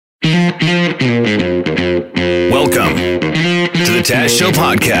Welcome to the Taz Show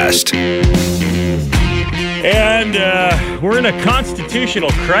podcast. And we're in a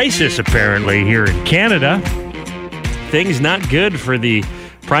constitutional crisis, apparently, here in Canada. Things not good for the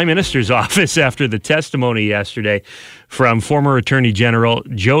Prime Minister's office after the testimony yesterday from former Attorney General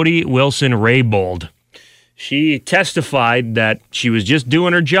Jody Wilson-Raybould. She testified that she was just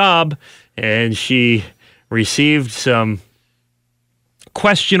doing her job and she received some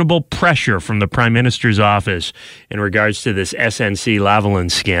questionable pressure from the Prime Minister's office in regards to this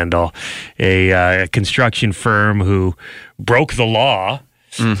SNC-Lavalin scandal, a construction firm who broke the law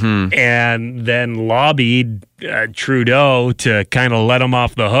and then lobbied Trudeau to kind of let him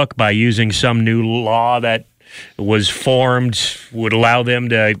off the hook by using some new law that was formed, would allow them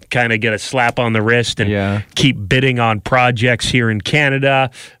to kind of get a slap on the wrist and keep bidding on projects here in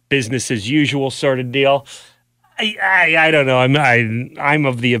Canada, business as usual sort of deal. I don't know. I'm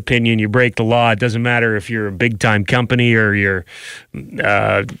of the opinion you break the law. It doesn't matter if you're a big-time company or you're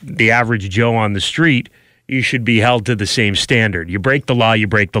the average Joe on the street. You should be held to the same standard. You break the law, you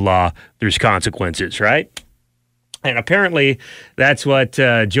break the law. There's consequences, right? And apparently that's what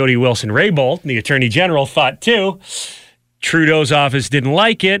Jody Wilson-Raybould, the Attorney General, thought too. Trudeau's office didn't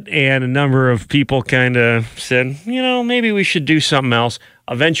like it, and a number of people kind of said, maybe we should do something else.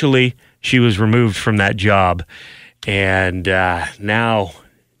 Eventually, she was removed from that job. And now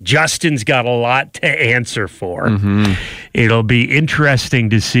Justin's got a lot to answer for. It'll be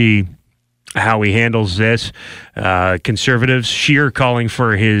interesting to see how he handles this. Conservatives, Scheer calling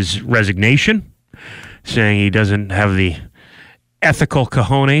for his resignation, saying he doesn't have the ethical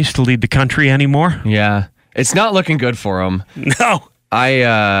cojones to lead the country anymore. Yeah. It's not looking good for him. No.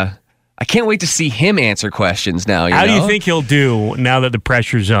 I can't wait to see him answer questions now. How do you think he'll do now that the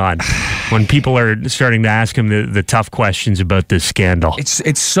pressure's on? When people are starting to ask him the tough questions about this scandal.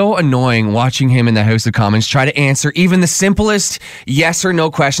 It's so annoying watching him in the House of Commons try to answer even the simplest yes or no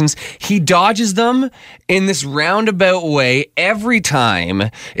questions. He dodges them in this roundabout way every time.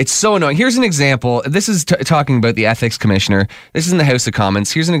 It's so annoying. Here's an example. This is talking about the ethics commissioner. This is in the House of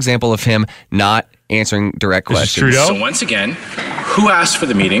Commons. Here's an example of him not answering direct questions. Trudeau? So once again, who asked for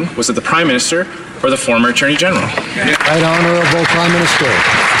the meeting? Was it the Prime Minister or the former Attorney General? Right Honourable Prime Minister.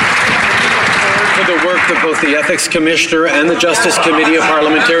 For the work that both the Ethics Commissioner and the Justice Committee of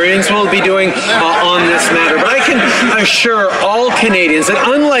Parliamentarians will be doing on this matter. But I can assure all Canadians that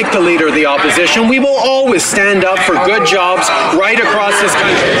unlike the Leader of the Opposition, we will always stand up for good jobs right across this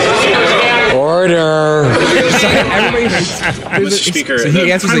country. Order. Mr. Speaker, so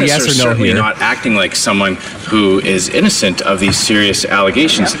he answers a yes or no certainly here. not acting like someone who is innocent of these serious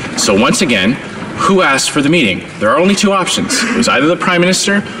allegations. So once again, who asked for the meeting? There are only two options. It was either the Prime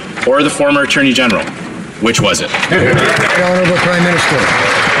Minister or the former Attorney General. Which was it? Honourable Prime Minister.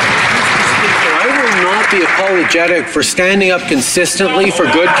 I will not be apologetic for standing up consistently for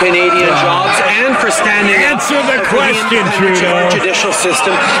good Canadian jobs and for standing Answer up the for question, the independence of our Trudeau. judicial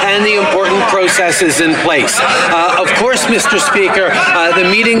system and the important processes in place. Of course, Mr. Speaker, the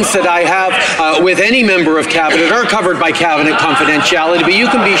meetings that I have with any member of Cabinet are covered by Cabinet confidentiality, but you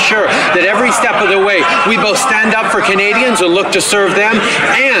can be sure that every step of the way we both stand up for Canadians and look to serve them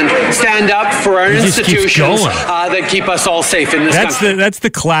and stand up for our He just keeps institutions going. that keep us all safe in this country. That's the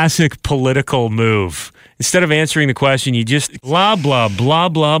classic political move. Instead of answering the question, you just blah blah blah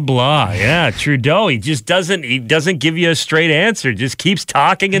blah blah. Yeah, Trudeau, he doesn't give you a straight answer. Just keeps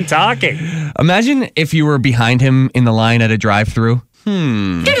talking and talking. Imagine if you were behind him in the line at a drive-thru.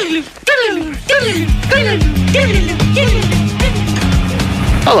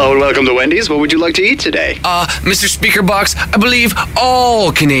 Hello and welcome to Wendy's. What would you like to eat today? Mr. Speaker Box, I believe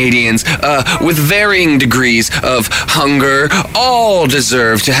all Canadians, with varying degrees of hunger, all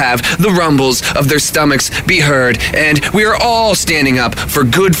deserve to have the rumbles of their stomachs be heard, and we are all standing up for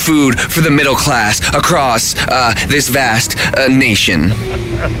good food for the middle class across this vast nation.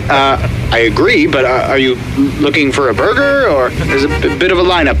 I agree, but are you looking for a burger, or there's a bit of a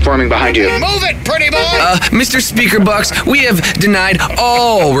lineup forming behind you? Move it, pretty boy! Mr. Speaker Bucks, we have denied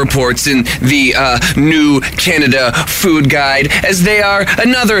all reports in the new Canada Food Guide, as they are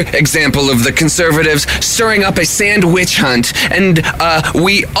another example of the Conservatives stirring up a sandwich hunt, and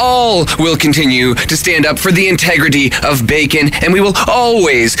we all will continue to stand up for the integrity of bacon, and we will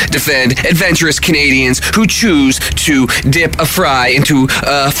always defend adventurous Canadians who choose to dip a fry into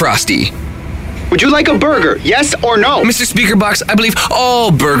Frosty. Would you like a burger? Yes or no? Mr. Speaker Box, I believe all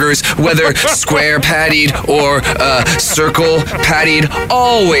burgers, whether square pattied or circle pattied,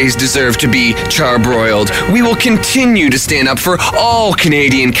 always deserve to be charbroiled. We will continue to stand up for all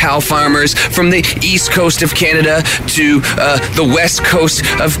Canadian cow farmers from the east coast of Canada to the west coast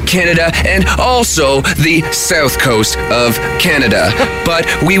of Canada and also the south coast of Canada. But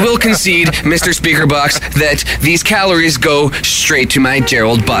we will concede, Mr. Speaker Box, that these calories go straight to my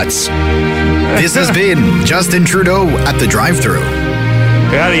Gerald butts. This has been Justin Trudeau at the drive-thru.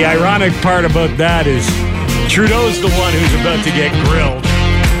 Yeah, the ironic part about that is Trudeau's the one who's about to get grilled.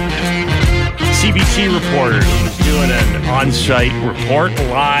 CBC reporter who's doing an on-site report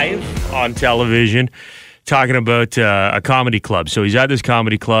live on television talking about a comedy club. So he's at this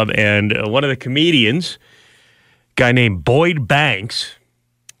comedy club, and one of the comedians, a guy named Boyd Banks,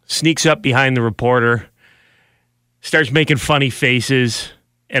 sneaks up behind the reporter, starts making funny faces,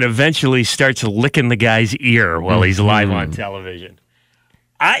 and eventually starts licking the guy's ear while he's live on television.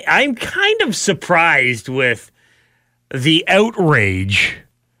 I'm kind of surprised with the outrage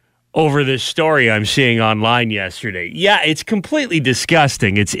over this story I'm seeing online yesterday. Yeah, it's completely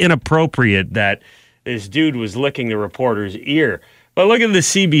disgusting. It's inappropriate that this dude was licking the reporter's ear. But look at the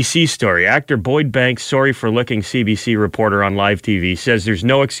CBC story. Actor Boyd Banks, sorry for licking CBC reporter on live TV, says there's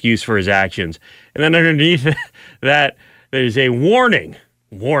no excuse for his actions. And then underneath that, there's a warning.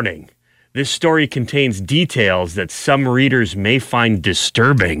 Warning. This story contains details that some readers may find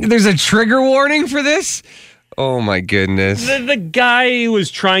disturbing. There's a trigger warning for this? Oh, my goodness. The guy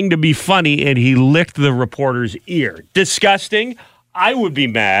was trying to be funny, and he licked the reporter's ear. Disgusting. I would be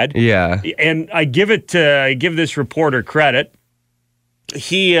mad. Yeah. And I give this reporter credit.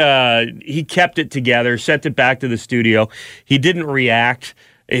 He kept it together, sent it back to the studio. He didn't react.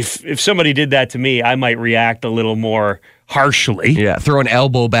 If somebody did that to me, I might react a little more harshly. Yeah, throw an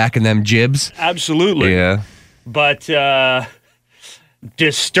elbow back in them jibs. Absolutely. Yeah. But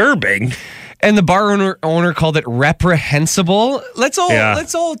disturbing. And the bar owner called it reprehensible. Let's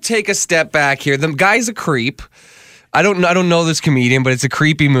all take a step back here. The guy's a creep. I don't know this comedian, but it's a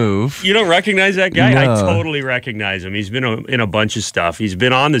creepy move. You don't recognize that guy? No. I totally recognize him. He's been in a bunch of stuff. He's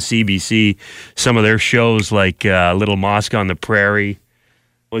been on the CBC, some of their shows like Little Mosque on the Prairie.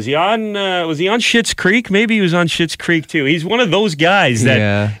 Was he on Schitt's Creek? Maybe he was on Schitt's Creek too. He's one of those guys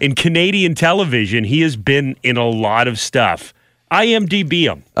that in Canadian television, he has been in a lot of stuff. IMDb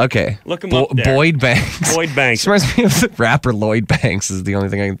him. Okay. Look him up there. Boyd Banks. Boyd Banks. This reminds me of the rapper Lloyd Banks is the only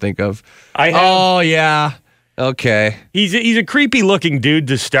thing I can think of. Oh, yeah. Okay. He's a creepy looking dude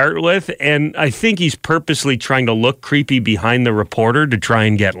to start with, and I think he's purposely trying to look creepy behind the reporter to try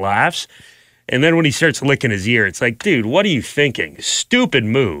and get laughs. And then when he starts licking his ear, it's like, dude, what are you thinking? Stupid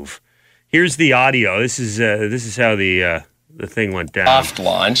move. Here's the audio. This is how the thing went down. Soft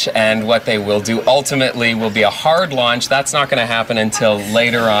launch, and what they will do ultimately will be a hard launch. That's not going to happen until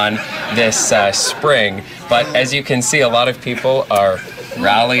later on this spring. But as you can see, a lot of people are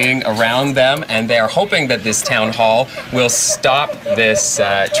rallying around them, and they are hoping that this town hall will stop this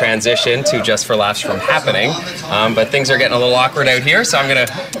transition to Just for Laughs from happening. But things are getting a little awkward out here, so I'm going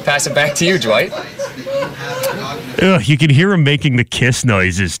to pass it back to you, Dwight. Ugh, you can hear him making the kiss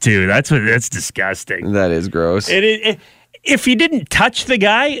noises too. That's disgusting. That is gross. If you didn't touch the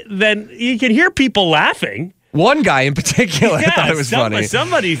guy, then you can hear people laughing. One guy in particular thought it was funny.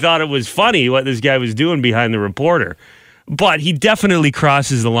 Somebody thought it was funny what this guy was doing behind the reporter. But he definitely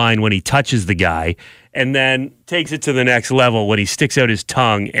crosses the line when he touches the guy and then takes it to the next level when he sticks out his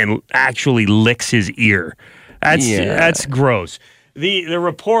tongue and actually licks his ear. That's gross. The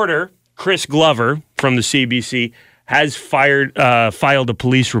reporter, Chris Glover from the CBC, has filed a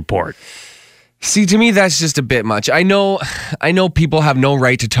police report. See, to me, that's just a bit much. I know people have no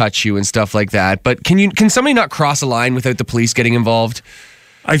right to touch you and stuff like that, but can somebody not cross a line without the police getting involved?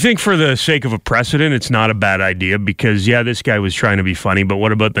 I think for the sake of a precedent, it's not a bad idea because, this guy was trying to be funny, but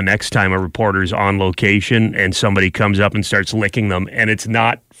what about the next time a reporter's on location and somebody comes up and starts licking them, and it's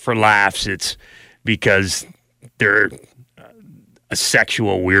not for laughs, it's because they're a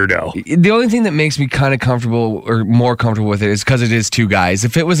sexual weirdo. The only thing that makes me kind of comfortable or more comfortable with it is because it is two guys.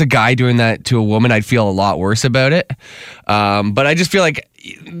 If it was a guy doing that to a woman, I'd feel a lot worse about it. But I just feel like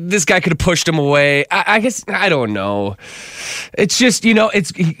this guy could have pushed him away. I guess, I don't know. It's just,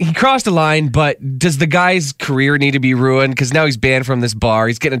 he crossed a line, but does the guy's career need to be ruined? Because now he's banned from this bar.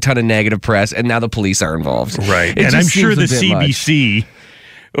 He's getting a ton of negative press, and now the police are involved. Right. And I'm sure the CBC,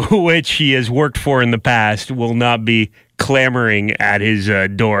 which he has worked for in the past, will not be clamoring at his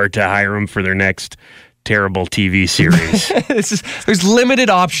door to hire him for their next terrible TV series. There's limited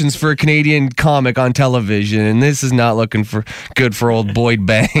options for a Canadian comic on television, and this is not looking good for old Boyd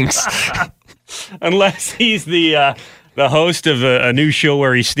Banks. Unless he's the host of a new show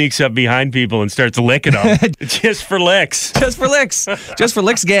where he sneaks up behind people and starts licking them. Just for licks. Just for licks. Just for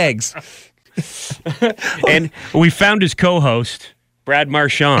licks gags. And we found his co-host, Brad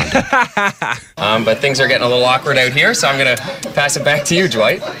Marchand. But things are getting a little awkward out here, so I'm going to pass it back to you,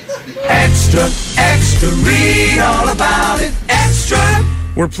 Dwight. Extra, extra, read all about it. Extra.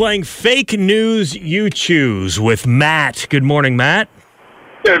 We're playing Fake News You Choose with Matt. Good morning, Matt.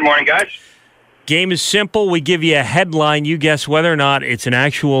 Good morning, guys. Game is simple. We give you a headline. You guess whether or not it's an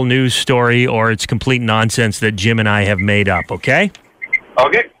actual news story or it's complete nonsense that Jim and I have made up, okay?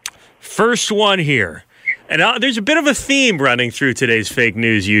 Okay. First one here. And there's a bit of a theme running through today's Fake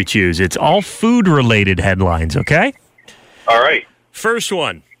News You Choose. It's all food-related headlines, okay? All right. First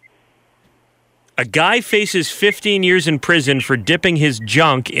one. A guy faces 15 years in prison for dipping his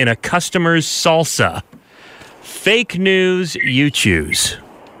junk in a customer's salsa. Fake News You Choose.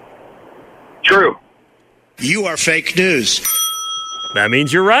 True. You are fake news. That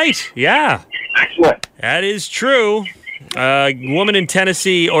means you're right. Yeah. Excellent. That is true. A woman in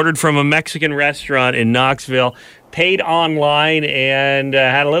Tennessee ordered from a Mexican restaurant in Knoxville, paid online, and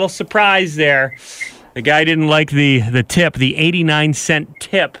had a little surprise there. The guy didn't like the tip, the 89-cent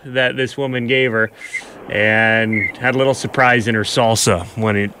tip that this woman gave her, and had a little surprise in her salsa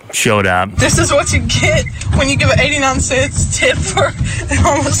when it showed up. This is what you get when you give an 89 cents tip for an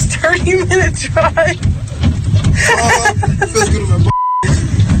almost 30-minute drive.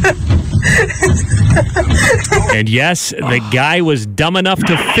 And yes, the guy was dumb enough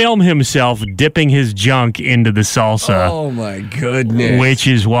to film himself dipping his junk into the salsa. Oh, my goodness. Which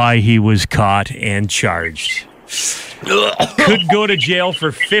is why he was caught and charged. Could go to jail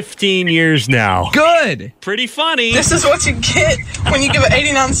for 15 years now. Good. Pretty funny. This is what you get when you give an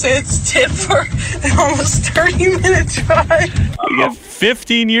 89 cents tip for an almost 30-minute drive. You get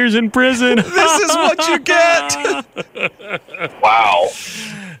 15 years in prison. This is what you get. Wow.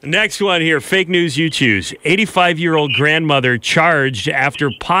 Next one here, Fake News You Choose. 85-year-old grandmother charged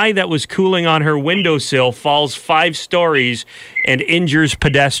after pie that was cooling on her windowsill falls 5 stories and injures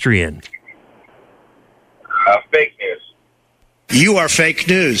pedestrian. Fake news. You are fake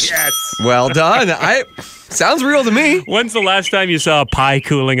news. Yes. Well done. Sounds real to me. When's the last time you saw a pie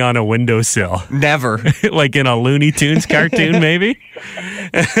cooling on a windowsill? Never. Like in a Looney Tunes cartoon, maybe?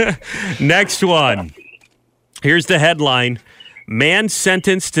 Next one. Here's the headline. Man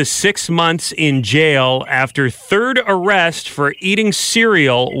sentenced to 6 months in jail after third arrest for eating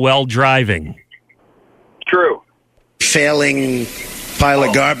cereal while driving. True. Failing pile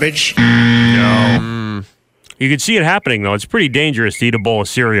of garbage. No. You can see it happening, though. It's pretty dangerous to eat a bowl of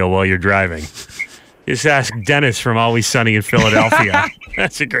cereal while you're driving. Just ask Dennis from Always Sunny in Philadelphia.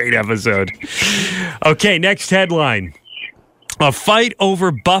 That's a great episode. Okay, next headline. A fight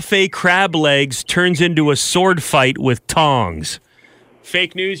over buffet crab legs turns into a sword fight with tongs.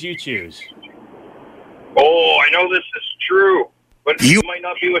 Fake News You Choose. Oh, I know this is true, but it might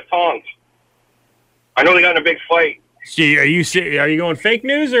not be with tongs. I know they got in a big fight. So are you going fake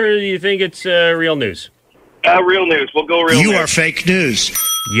news, or do you think it's real news? Real news. We'll go real news. You are fake news.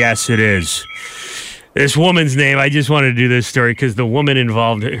 Yes, it is. This woman's name, I just wanted to do this story because the woman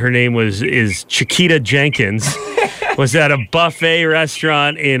involved, her name is Chiquita Jenkins, was at a buffet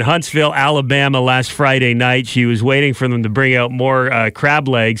restaurant in Huntsville, Alabama last Friday night. She was waiting for them to bring out more crab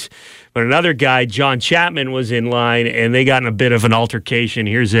legs, but another guy, John Chapman, was in line, and they got in a bit of an altercation.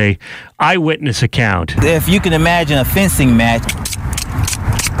 Here's a eyewitness account. If you can imagine a fencing match,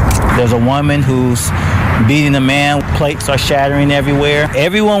 there's a woman who's beating a man, plates are shattering everywhere.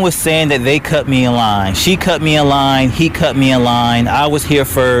 Everyone was saying that they cut me in line. She cut me in line, he cut me in line. I was here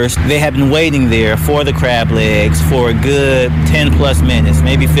first. They have been waiting there for the crab legs for a good 10 plus minutes,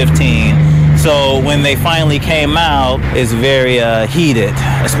 maybe 15. So when they finally came out, it's very heated,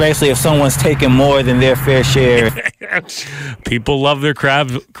 especially if someone's taking more than their fair share. People love their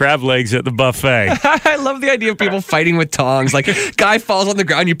crab legs at the buffet. I love the idea of people fighting with tongs. Like, guy falls on the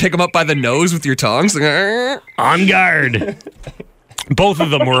ground, you pick him up by the nose with your tongs. On guard. Both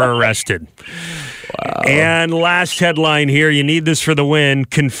of them were arrested. Wow. And last headline here, you need this for the win.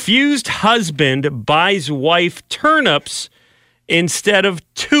 Confused husband buys wife turnips instead of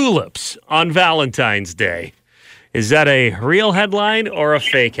tulips on Valentine's Day. Is that a real headline or a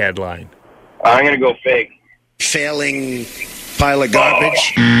fake headline? I'm going to go fake. Failing pile of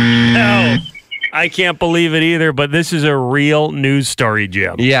garbage. No. I can't believe it either, but this is a real news story,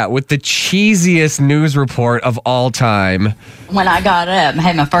 Jim. Yeah, with the cheesiest news report of all time. When I got up and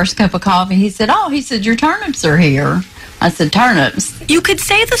had my first cup of coffee, he said, your turnips are here. I said, turnips. You could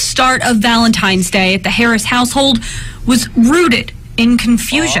say the start of Valentine's Day at the Harris household was rooted in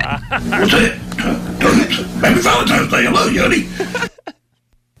confusion. What's it? Happy Valentine's Day. Hello, Yoni.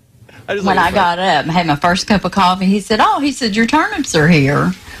 When I got up and had my first cup of coffee, he said, your turnips are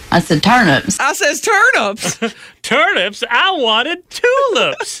here. I said, turnips. I says turnips. Turnips? I wanted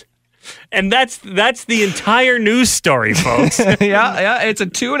tulips. And that's the entire news story, folks. yeah, it's a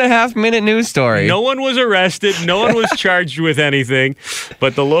 2.5 minute news story. No one was arrested. No one was charged with anything.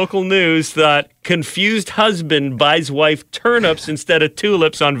 But the local news thought confused husband buys wife turnips instead of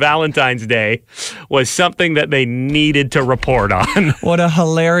tulips on Valentine's Day was something that they needed to report on. What a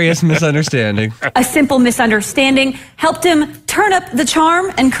hilarious misunderstanding. A simple misunderstanding helped him turn up the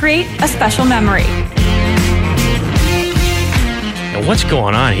charm and create a special memory. Now, what's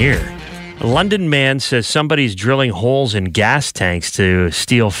going on here? A London man says somebody's drilling holes in gas tanks to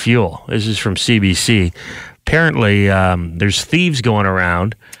steal fuel. This is from CBC. Apparently, there's thieves going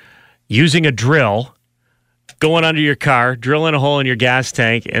around using a drill, going under your car, drilling a hole in your gas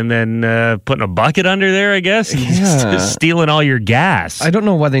tank, and then putting a bucket under there, I guess, and just stealing all your gas. I don't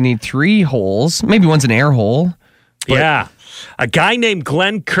know why they need 3 holes. Maybe one's an air hole. Yeah. A guy named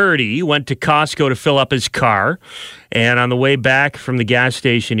Glenn Curdy went to Costco to fill up his car, and on the way back from the gas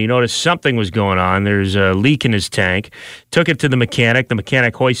station, he noticed something was going on. There's a leak in his tank. Took it to the mechanic. The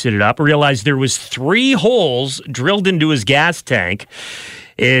mechanic hoisted it up, realized there was 3 holes drilled into his gas tank.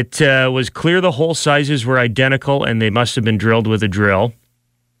 It was clear the hole sizes were identical, and they must have been drilled with a drill.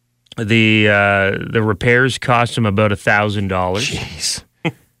 The repairs cost him about $1,000. Jeez.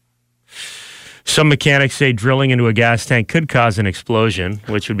 Some mechanics say drilling into a gas tank could cause an explosion,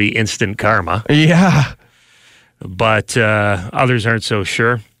 which would be instant karma. Yeah. But others aren't so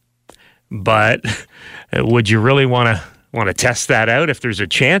sure. But would you really want to test that out if there's a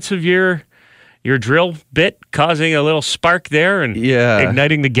chance of your drill bit causing a little spark there and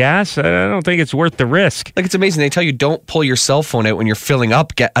igniting the gas? I don't think it's worth the risk. Like, it's amazing. They tell you don't pull your cell phone out when you're filling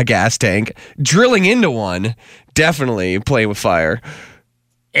up a gas tank. Drilling into one, definitely play with fire.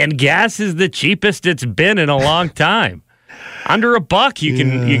 And gas is the cheapest it's been in a long time. Under $1,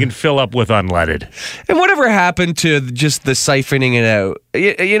 you can fill up with unleaded. And whatever happened to just the siphoning it out?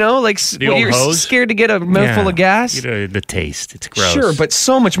 You know, like the old you're hose? Scared to get a mouthful of gas? The taste, it's gross. Sure, but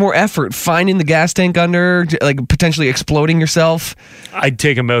so much more effort finding the gas tank under, like potentially exploding yourself. I'd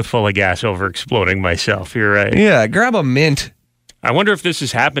take a mouthful of gas over exploding myself. You're right. Yeah, grab a mint. I wonder if this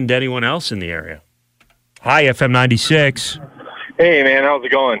has happened to anyone else in the area. Hi, FM 96. Hey, man, how's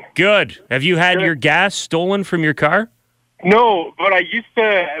it going? Good. Have you had your gas stolen from your car? No, but I used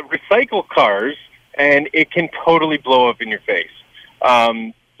to recycle cars, and it can totally blow up in your face.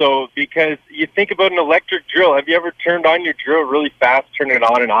 So because you think about an electric drill, have you ever turned on your drill really fast, turn it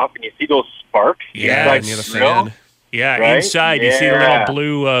on and off, and you see those sparks? Yeah, like, near the fan. Yeah, right? Inside you see the little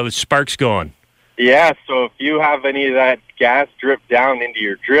blue sparks going. Yeah, so if you have any of that gas drip down into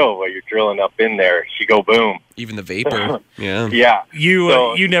your drill while you're drilling up in there, you go boom. Even the vapor. Yeah. Yeah.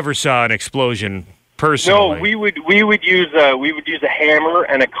 You never saw an explosion personally. No, we would use a hammer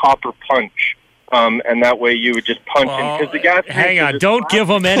and a copper punch, and that way you would just punch in because the gas. Hang on, don't give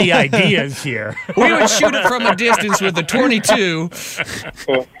them any ideas here. We would shoot it from a distance with a 22.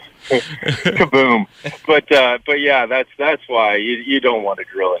 Kaboom! But yeah, that's why you don't want to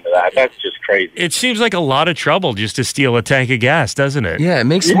drill into that. That's just crazy. It seems like a lot of trouble just to steal a tank of gas, doesn't it? Yeah,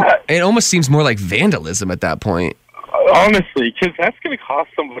 it almost seems more like vandalism at that point. Honestly, because that's going to cost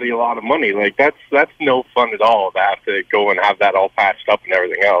somebody a lot of money. Like that's no fun at all to have to go and have that all patched up and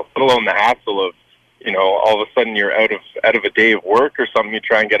everything else. Let alone the hassle of, all of a sudden you're out of a day of work or something. You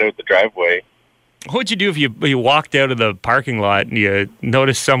try and get out the driveway. What would you do if you walked out of the parking lot and you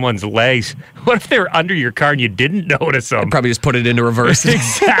noticed someone's legs? What if they were under your car and you didn't notice them? I'd probably just put it into reverse.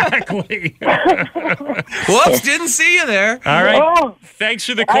 Exactly. Whoops, didn't see you there. All right. Thanks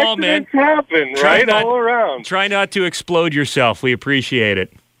for the call, man. Happen, right? All around. Try not to explode yourself. We appreciate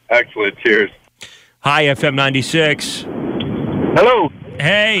it. Excellent. Cheers. Hi, FM 96. Hello.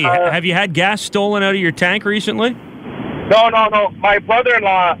 Hey, have you had gas stolen out of your tank recently? No. My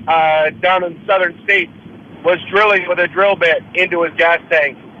brother-in-law down in southern states was drilling with a drill bit into his gas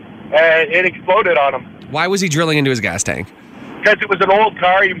tank, and it exploded on him. Why was he drilling into his gas tank? Because it was an old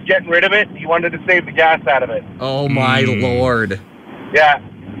car. He was getting rid of it. He wanted to save the gas out of it. Oh, my Lord. Yeah.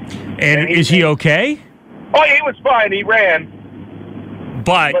 And is he okay? Oh, he was fine. He ran.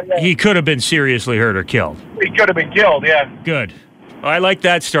 But he could have been seriously hurt or killed. He could have been killed, yeah. Good. I like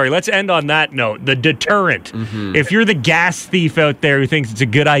that story. Let's end on that note. The deterrent. Mm-hmm. If you're the gas thief out there who thinks it's a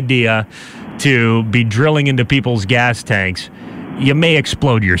good idea to be drilling into people's gas tanks, you may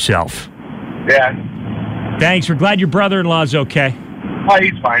explode yourself. Yeah. Thanks. We're glad your brother-in-law's okay. Oh,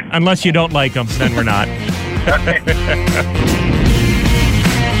 he's fine. Unless you don't like him, then we're not.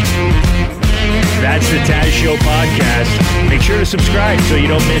 That's the Taz Show podcast. Make sure to subscribe so you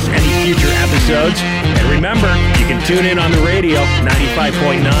don't miss any future episodes. And remember, you can tune in on the radio,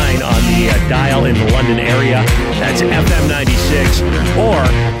 95.9 on the dial in the London area. That's FM 96 or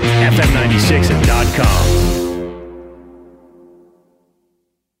FM96.com.